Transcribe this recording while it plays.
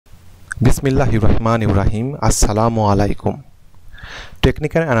बिस्मिल्लाहिर्रहमानिर्रहीम अस्सलामु आलाइकुम।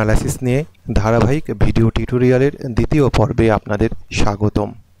 Technical analysis নিয়ে ধারাবাহিক ভিডিও টিউটোরিয়ালের দ্বিতীয় পর্বে আপনাদের স্বাগতম।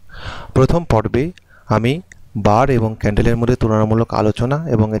 প্রথম পর্বে আমি বার এবং ক্যান্ডেলের মধ্যে তুলনামূলক আলোচনা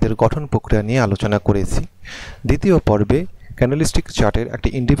এবং এদের গঠন প্রক্রিয়া নিয়ে আলোচনা করেছি। দ্বিতীয় পর্বে ক্যান্ডেলস্টিক চার্টের একটি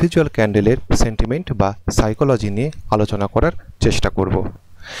ইন্ডিভিজুয়াল ক্যান্ডেলের সেন্টিমেন্ট বা সাইকোলজি নিয়ে আলোচনা করার চেষ্টা করব।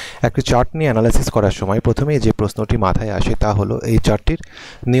 একটি চার্ট নিয়ে অ্যানালাইসিস করার সময় প্রথমেই যে প্রশ্নটি মাথায় আসে তা হলো এই চার্টটির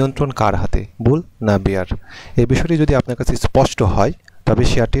নিয়ন্ত্রণ কার হাতে, বুল না বেয়ার। এই বিষয়টি যদি আপনার কাছে স্পষ্ট হয় তবে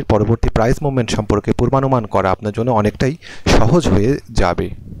শেয়ারটির পরবর্তী প্রাইস মুভমেন্ট সম্পর্কে পূর্বানুমান করা আপনার জন্য অনেকটাই সহজ হয়ে যাবে।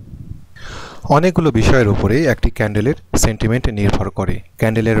 অনেকগুলো বিষয়ের উপরে একটি ক্যান্ডেলের সেন্টিমেন্ট নির্ভর করে।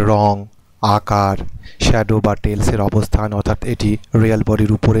 ক্যান্ডেলের রং, আকার, শ্যাডো বা টেলসের অবস্থান, অর্থাৎ এটি রিয়েল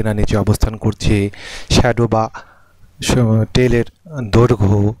বডির উপরে না নিচে অবস্থান করছে, শ্যাডো বা টেলের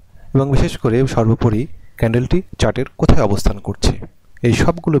দৈর্ঘ্য এবং বিশেষ করে সর্বোপরি ক্যান্ডেলটি চার্টের কোথায় অবস্থান করছে, এই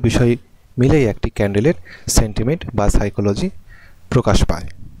সবগুলো বিষয় মিলেই একটি ক্যান্ডেলের সেন্টিমেন্ট বা সাইকোলজি প্রকাশ পায়।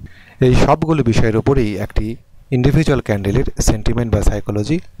 এই সবগুলো বিষয়ের উপরেই একটি ইন্ডিভিজুয়াল ক্যান্ডেলের সেন্টিমেন্ট বা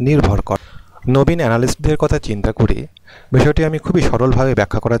সাইকোলজি নির্ভর করে। নবীন অ্যানালিস্টদের কথা চিন্তা করে বিষয়টি আমি খুবই সরলভাবে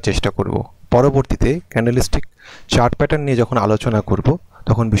ব্যাখ্যা করার চেষ্টা করব। পরবর্তীতে ক্যান্ডেলস্টিক চার্ট প্যাটার্ন নিয়ে যখন আলোচনা করব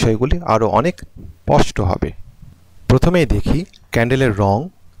তখন বিষয়গুলি আরও অনেক স্পষ্ট হবে। প্রথমেই দেখি ক্যান্ডেলের রং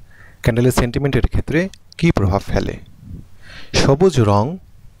ক্যান্ডেলের সেন্টিমেন্টের ক্ষেত্রে কী প্রভাব ফেলে। সবুজ রং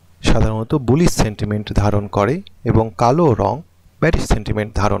সাধারণত বুলিশ সেন্টিমেন্ট ধারণ করে এবং কালো রং ব্যারিশ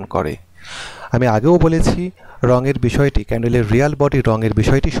সেন্টিমেন্ট ধারণ করে। আমি আগেও বলেছি রঙের বিষয়টি, ক্যান্ডেলের রিয়াল বডি রঙের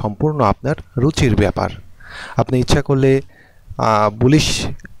বিষয়টি সম্পূর্ণ আপনার রুচির ব্যাপার। আপনি ইচ্ছা করলে বুলিশ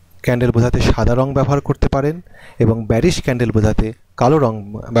ক্যান্ডেল বোঝাতে সাদা রং ব্যবহার করতে পারেন এবং ব্যারিশ ক্যান্ডেল বোঝাতে কালো রং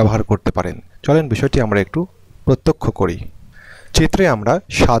ব্যবহার করতে পারেন। চলেন বিষয়টি আমরা একটু প্রত্যক্ষ করি। চিত্রে আমরা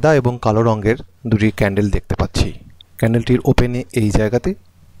সাদা এবং কালো রঙের দুটি ক্যান্ডেল দেখতে পাচ্ছি। ক্যান্ডেলটির ওপেনে এই জায়গাতে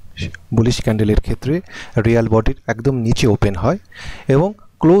বুলিশ ক্যান্ডেলের ক্ষেত্রে রিয়াল বডির একদম নিচে ওপেন হয় এবং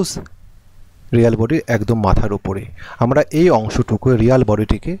ক্লোজ রিয়াল বডির একদম মাথার উপরে। আমরা এই অংশটুকু রিয়াল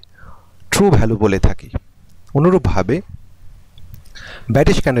বডিটিকে ট্রু ভ্যালু বলে থাকি। অনুরূপভাবে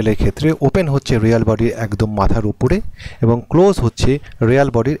ব্যারিশ ক্যান্ডেলের ক্ষেত্রে ওপেন হচ্ছে রিয়াল বডির একদম মাথার উপরে এবং ক্লোজ হচ্ছে রিয়াল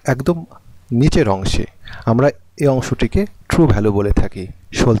বডির একদম নিচের অংশে। আমরা এই অংশটিকে ট্রু ভ্যালু বলে থাকি।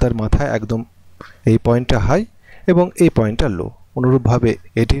 সলতার মাথায় একদম এই পয়েন্টটা হাই এবং এই পয়েন্টটা লো। অনুরূপভাবে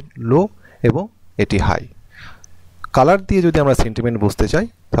এটি লো এবং এটি হাই। কালার দিয়ে যদি আমরা সেন্টিমেন্ট বুঝতে চাই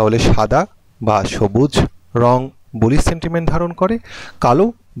তাহলে সাদা বা সবুজ রং বুলিশ সেন্টিমেন্ট ধারণ করে, কালো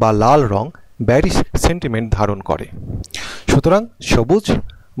বা লাল রং ব্যারিশ সেন্টিমেন্ট ধারণ করে। সুতরাং সবুজ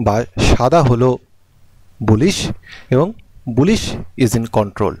বা সাদা হলো বুলিশ এবং বুলিশ ইজ ইন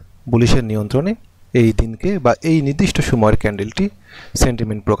কন্ট্রোল। বুলিশের নিয়ন্ত্রণে এই দিনকে বা এই নির্দিষ্ট সময়ের ক্যান্ডেলটি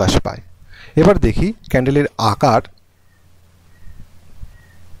সেন্টিমেন্ট প্রকাশ পায়। এবার দেখি ক্যান্ডেলের আকার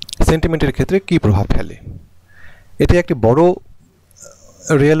সেন্টিমেন্টের ক্ষেত্রে কী প্রভাব ফেলে। এটি একটি বড়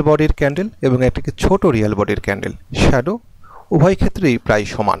রিয়েল বডির ক্যান্ডেল এবং একটি ছোট রিয়েল বডির ক্যান্ডেল। শ্যাডো উভয় ক্ষেত্রেই প্রায়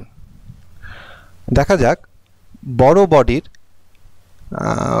সমান। দেখা যাক বড় বডির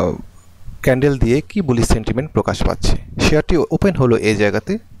ক্যান্ডেল দিয়ে কি বুলিশ সেন্টিমেন্ট প্রকাশ পাচ্ছে। শেয়ারটি ওপেন হলো এই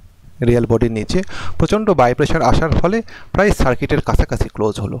জায়গাতে রিয়েল বডির নিচে, প্রচণ্ড বাই প্রেশার আসার ফলে প্রায় সার্কিটের কাছাকাছি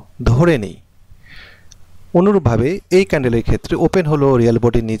ক্লোজ হলো, ধরে নেই। অনুরূপভাবে এই ক্যান্ডেলের ক্ষেত্রে ওপেন হলো রিয়েল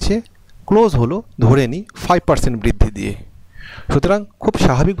বডির নিচে, ক্লোজ হলো ধরে নিই 5% বৃদ্ধি দিয়ে। সুতরাং খুব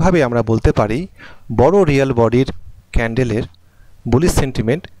স্বাভাবিকভাবে আমরা বলতে পারি বড় রিয়েল বডির ক্যান্ডেলের বুলিশ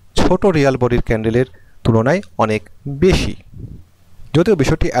সেন্টিমেন্ট ছোট রিয়েল বডির ক্যান্ডেলের তুলনায় অনেক বেশি। যদিও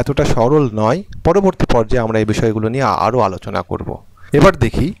বিষয়টি এতটা সরল নয়, পরবর্তী পর্যায়ে আমরা এই বিষয়গুলো নিয়ে আরও আলোচনা করব। এবার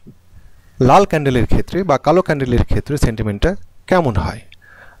দেখি লাল ক্যান্ডেলের ক্ষেত্রে বা কালো ক্যান্ডেলের ক্ষেত্রে সেন্টিমেন্টটা কেমন হয়।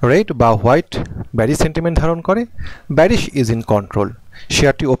 রেড বা হোয়াইট ব্যারিশ সেন্টিমেন্ট ধারণ করে, bearish is in control.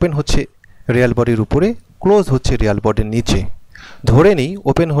 শেয়ারটি open হচ্ছে রিয়াল বডির উপরে, ক্লোজ হচ্ছে রিয়াল বডির নিচে। ধরে নিই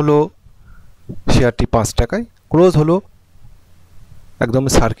ওপেন হলো শেয়ারটি 5 টাকায়, ক্লোজ হলো একদম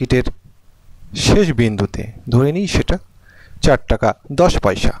সার্কিটের শেষ বিন্দুতে, ধরে নিই সেটা 4 টাকা 10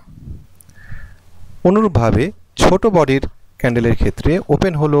 পয়সা। অনুরূপভাবে ছোট বডির ক্যান্ডেলের ক্ষেত্রে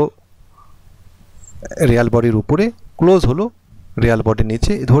ওপেন হলো রিয়াল বডির উপরে, ক্লোজ হলো রিয়াল বডির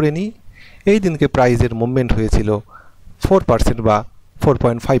নিচে। ধরে নিই এই দিনকে প্রাইজের মুভমেন্ট হয়েছিল 4% বা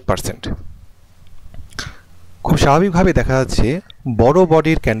 4.5%। খুব স্বাভাবিকভাবে দেখা যাচ্ছে বড়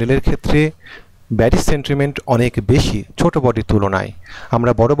বডির ক্যান্ডেলের ক্ষেত্রে ব্যারিশ সেন্টিমেন্ট অনেক বেশি ছোট বডির তুলনায়।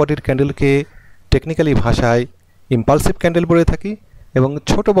 আমরা বড় বডির ক্যান্ডেলকে টেকনিক্যালি ভাষায় ইম্পালসিভ ক্যান্ডেল বলে থাকি এবং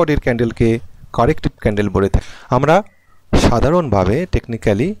ছোট বডির ক্যান্ডেলকে কারেক্টিভ ক্যান্ডেল বলে থাকি। আমরা সাধারণভাবে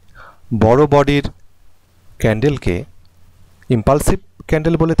টেকনিক্যালি বড় বডির ক্যান্ডেলকে ইম্পালসিভ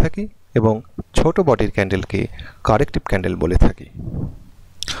ক্যান্ডেল বলে থাকি এবং ছোট বডির ক্যান্ডেলকে কারেক্টিভ ক্যান্ডেল বলে থাকি।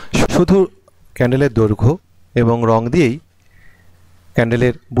 শুধু ক্যান্ডেলের দৈর্ঘ্য এবং রং দিয়েই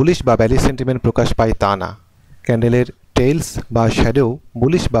ক্যান্ডেলের বুলিশ বা ব্যারিশ সেন্টিমেন্ট প্রকাশ পায় তা না, ক্যান্ডেলের টেইলস বা শ্যাডো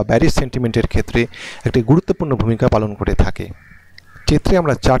বুলিশ বা ব্যারিশ সেন্টিমেন্টের ক্ষেত্রে একটি গুরুত্বপূর্ণ ভূমিকা পালন করে থাকে। চিত্রে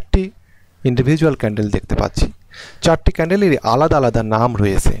আমরা 4টি ইন্ডিভিজুয়াল ক্যান্ডেল দেখতে পাচ্ছি। 4টি ক্যান্ডেলেরই আলাদা আলাদা নাম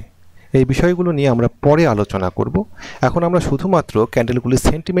রয়েছে। এই বিষয়গুলো নিয়ে আমরা পরে আলোচনা করব। এখন আমরা শুধুমাত্র ক্যান্ডেলগুলির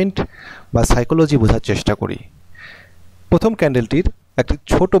সেন্টিমেন্ট বা সাইকোলজি বোঝার চেষ্টা করি। প্রথম ক্যান্ডেলটির একটি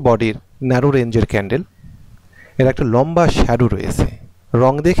ছোট বডির ন্যারো রেঞ্জের ক্যান্ডেল, এর একটা লম্বা শ্যাডো রয়েছে।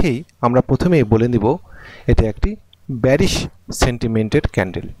 রং দেখেই আমরা প্রথমেই বলে নিব এটি একটি ব্যারিশ সেন্টিমেন্টের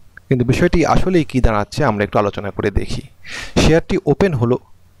ক্যান্ডেল, কিন্তু বিষয়টি আসলেই কী দাঁড়াচ্ছে আমরা একটু আলোচনা করে দেখি। শেয়ারটি ওপেন হলো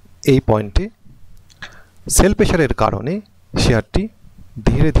এই পয়েন্টে, সেল প্রেশারের কারণে শেয়ারটি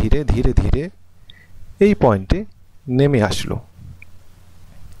ধীরে ধীরে ধীরে ধীরে এই পয়েন্টে নেমে আসলো।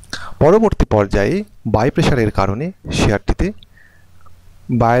 পরবর্তী পর্যায়ে বাই প্রেশারের কারণে শেয়ারটিতে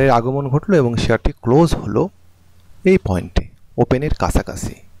বাইরের আগমন ঘটলো এবং শেয়ারটি ক্লোজ হলো এই পয়েন্টে ওপেনের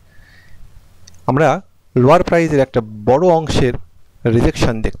কাছাকাছি। আমরা লোয়ার প্রাইজের একটা বড় অংশের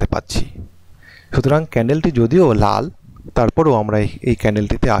রিজেকশন দেখতে পাচ্ছি। সুতরাং ক্যান্ডেলটি যদিও লাল, তারপরেও আমরা এই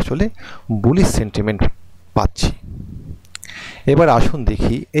ক্যান্ডেলটিতে আসলে বুলিশ সেন্টিমেন্ট পাচ্ছি। এবার আসুন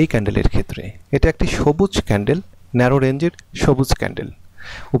দেখি এই ক্যান্ডেলের ক্ষেত্রে। এটা একটি সবুজ ক্যান্ডেল, ন্যারো রেঞ্জের সবুজ ক্যান্ডেল।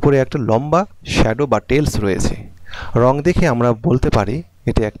 উপরে একটা লম্বা শ্যাডো বা টেলস রয়েছে। রং দেখে আমরা বলতে পারি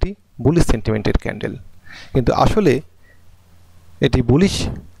এটি একটি বুলিশ সেন্টিমেন্টের ক্যান্ডেল, কিন্তু আসলে এটি বুলিশ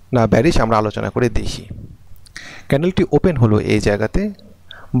না ব্যারিশ আমরা আলোচনা করে দেখি। ক্যান্ডেলটি ওপেন হলো এই জায়গাতে,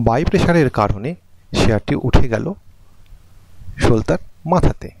 বাই প্রেশারের কারণে শেয়ারটি উঠে গেল সলতার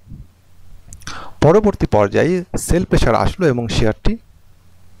মাথাতে। পরবর্তী পর্যায়ে সেল প্রেশার আসলো এবং শেয়ারটি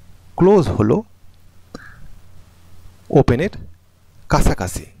ক্লোজ হলো ওপেনের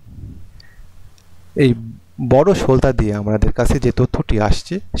কাছাকাছি। এই বড় সলতা দিয়ে আমাদের কাছে যে তথ্যটি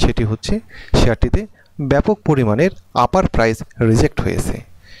আসছে সেটি হচ্ছে শেয়ারটিতে ব্যাপক পরিমাণের আপার প্রাইস রিজেক্ট হয়েছে।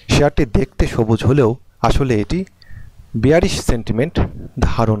 শেয়ারটি দেখতে সবুজ হলেও আসলে এটি বিয়ারিশ সেন্টিমেন্ট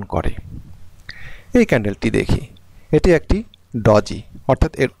ধারণ করে। এই ক্যান্ডেলটি দেখি, এটি একটি ডজি,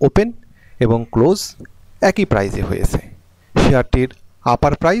 অর্থাৎ এর ওপেন এবং ক্লোজ একই প্রাইসে হয়েছে। শেয়ারটির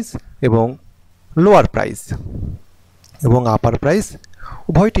আপার প্রাইস এবং লোয়ার প্রাইস এবং আপার প্রাইস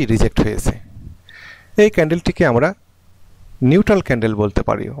উভয়টি রিজেক্ট হয়েছে। এই ক্যান্ডেলটিকে আমরা নিউট্রাল ক্যান্ডেল বলতে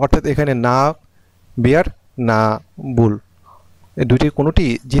পারি, অর্থাৎ এখানে না বিয়ার না বুল, এই দুটির কোনোটি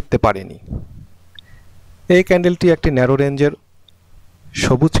জিততে পারেনি। এই ক্যান্ডেলটি একটি ন্যারো রেঞ্জের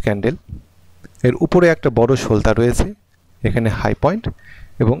সবুজ ক্যান্ডেল। এর উপরে একটা বড় সলতা রয়েছে, এখানে হাই পয়েন্ট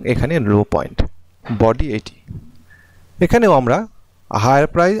এবং এখানে লো পয়েন্ট, বডি এটি। এখানেও আমরা হায়ার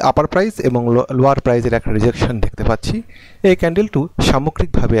প্রাইস, আপার প্রাইস এবং লোয়ার প্রাইসের একটা রিজেকশন দেখতে পাচ্ছি। এই ক্যান্ডেলটি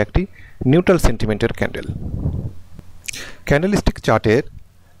সামগ্রিকভাবে একটি নিউট্রাল সেন্টিমেন্টের ক্যান্ডেল। ক্যান্ডেলস্টিক চার্টের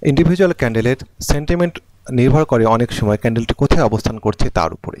ইন্ডিভিজুয়াল ক্যান্ডেলের সেন্টিমেন্ট নির্ভর করে অনেক সময় ক্যান্ডেলটি কোথায় অবস্থান করছে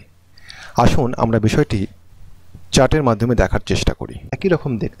তার উপরে। আসুন আমরা বিষয়টি চার্টের মাধ্যমে দেখার চেষ্টা করি। একই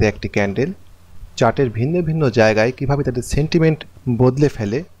রকম দেখতে একটি ক্যান্ডেল চার্টের ভিন্ন ভিন্ন জায়গায় কিভাবে তাদের সেন্টিমেন্ট বদলে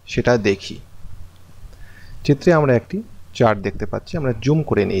ফেলে সেটা দেখি। চিত্রে আমরা একটি চার্ট দেখতে পাচ্ছি। আমরা জুম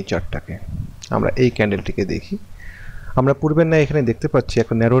করে নিই চার্টটাকে। আমরা এই ক্যান্ডেলটিকে দেখি। আমরা পূর্বের ন্যায় এখানে দেখতে পাচ্ছি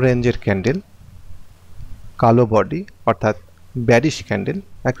একটা ন্যারো রেঞ্জের ক্যান্ডেল, কালো বডি অর্থাৎ ব্যারিশ ক্যান্ডেল,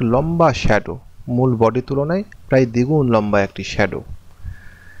 একটা লম্বা শ্যাডো, মূল বডির তুলনায় প্রায় দ্বিগুণ লম্বা একটি শ্যাডো।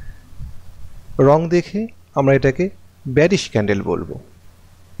 রং দেখে আমরা এটাকে ব্যারিশ ক্যান্ডেল বলবো,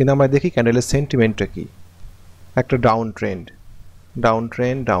 কিন্তু আমরা দেখি ক্যান্ডেলের সেন্টিমেন্টটা কি। একটা down trend, down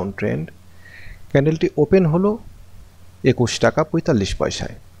trend, down trend. ক্যান্ডেলটি open হলো 21 টাকা 45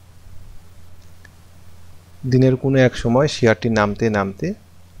 পয়সায়। দিনের কোনো এক সময় শেয়ারটি নামতে নামতে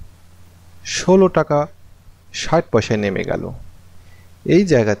 16 টাকা 60 পয়সায় নেমে গেল। এই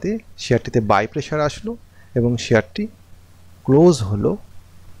জায়গাতে শেয়ারটিতে বাই প্রেশার আসলো এবং শেয়ারটি ক্লোজ হলো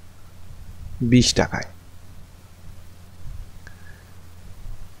 20 টাকায়।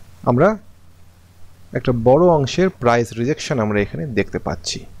 আমরা একটা বড় অংশের প্রাইস রিজেকশন আমরা এখানে দেখতে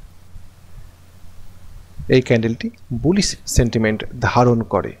পাচ্ছি। এই ক্যান্ডেলটি বুলিশ সেন্টিমেন্ট ধারণ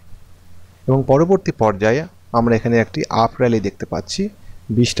করে এবং পরবর্তী পর্যায়ে আমরা এখানে একটি আপ র্যালি দেখতে পাচ্ছি।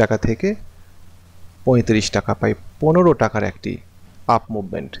 20 টাকা থেকে 35 টাকা, প্রায় 15 টাকার একটি আপ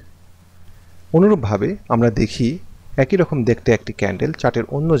মুভমেন্ট। অনুরূপভাবে আমরা দেখি একই রকম দেখতে একটি ক্যান্ডেল চার্টের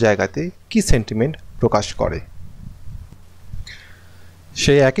অন্য জায়গাতে কি সেন্টিমেন্ট প্রকাশ করে।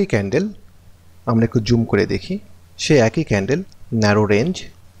 সেই একই ক্যান্ডেল আমরা একটু জুম করে দেখি। সেই একই ক্যান্ডেল ন্যারো রেঞ্জ,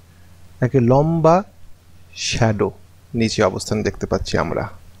 একটি লম্বা শ্যাডো নিচে অবস্থান দেখতে পাচ্ছি আমরা।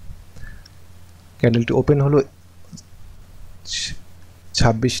 ক্যান্ডেলটি ওপেন হলো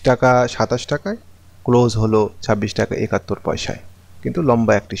 26 টাকা 27 টাকায়, ক্লোজ হলো 26 টাকা 71 পয়সায়। কিন্তু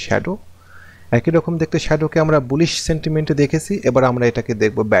লম্বা একটি শ্যাডো। একই রকম দেখতে শ্যাডোকে আমরা বুলিশ সেন্টিমেন্টে দেখেছি, এবার আমরা এটাকে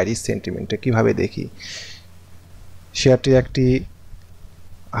দেখব ব্যারিশ সেন্টিমেন্টে। কিভাবে দেখি? শেয়ারটির একটি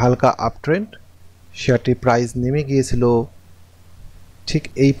হালকা আপ ট্রেন্ড, শেয়ারটির প্রাইস নেমে গিয়েছিল ঠিক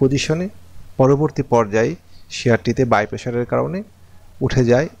এই পজিশনে, পরবর্তী পর্যায়ে শেয়ারটিতে বাই প্রেশারের কারণে উঠে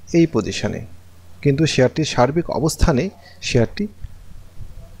যায় এই পজিশনে, কিন্তু শেয়ারটির সার্বিক অবস্থানে শেয়ারটি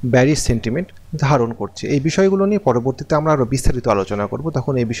ব্যারিশ সেন্টিমেন্ট ধারণ করছে। এই বিষয়গুলো নিয়ে পরবর্তীতে আমরা আরও বিস্তারিত আলোচনা করব,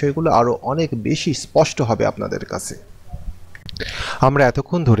 তখন এই বিষয়গুলো আরও অনেক বেশি স্পষ্ট হবে আপনাদের কাছে। আমরা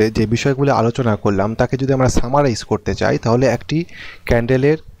এতক্ষণ ধরে যে বিষয়গুলো আলোচনা করলাম তাকে যদি আমরা সামারাইজ করতে চাই, তাহলে একটি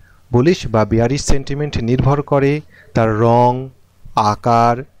ক্যান্ডেলের বুলিশ বা বিয়ারিশ সেন্টিমেন্ট নির্ভর করে তার রং,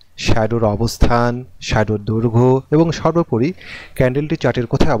 আকার, শ্যাডোর অবস্থান, শ্যাডোর দৈর্ঘ্য এবং সর্বোপরি ক্যান্ডেলটি চার্টের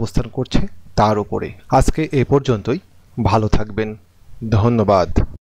কোথায় অবস্থান করছে তার উপরে। আজকে এ পর্যন্তই। ভালো থাকবেন। ধন্যবাদ।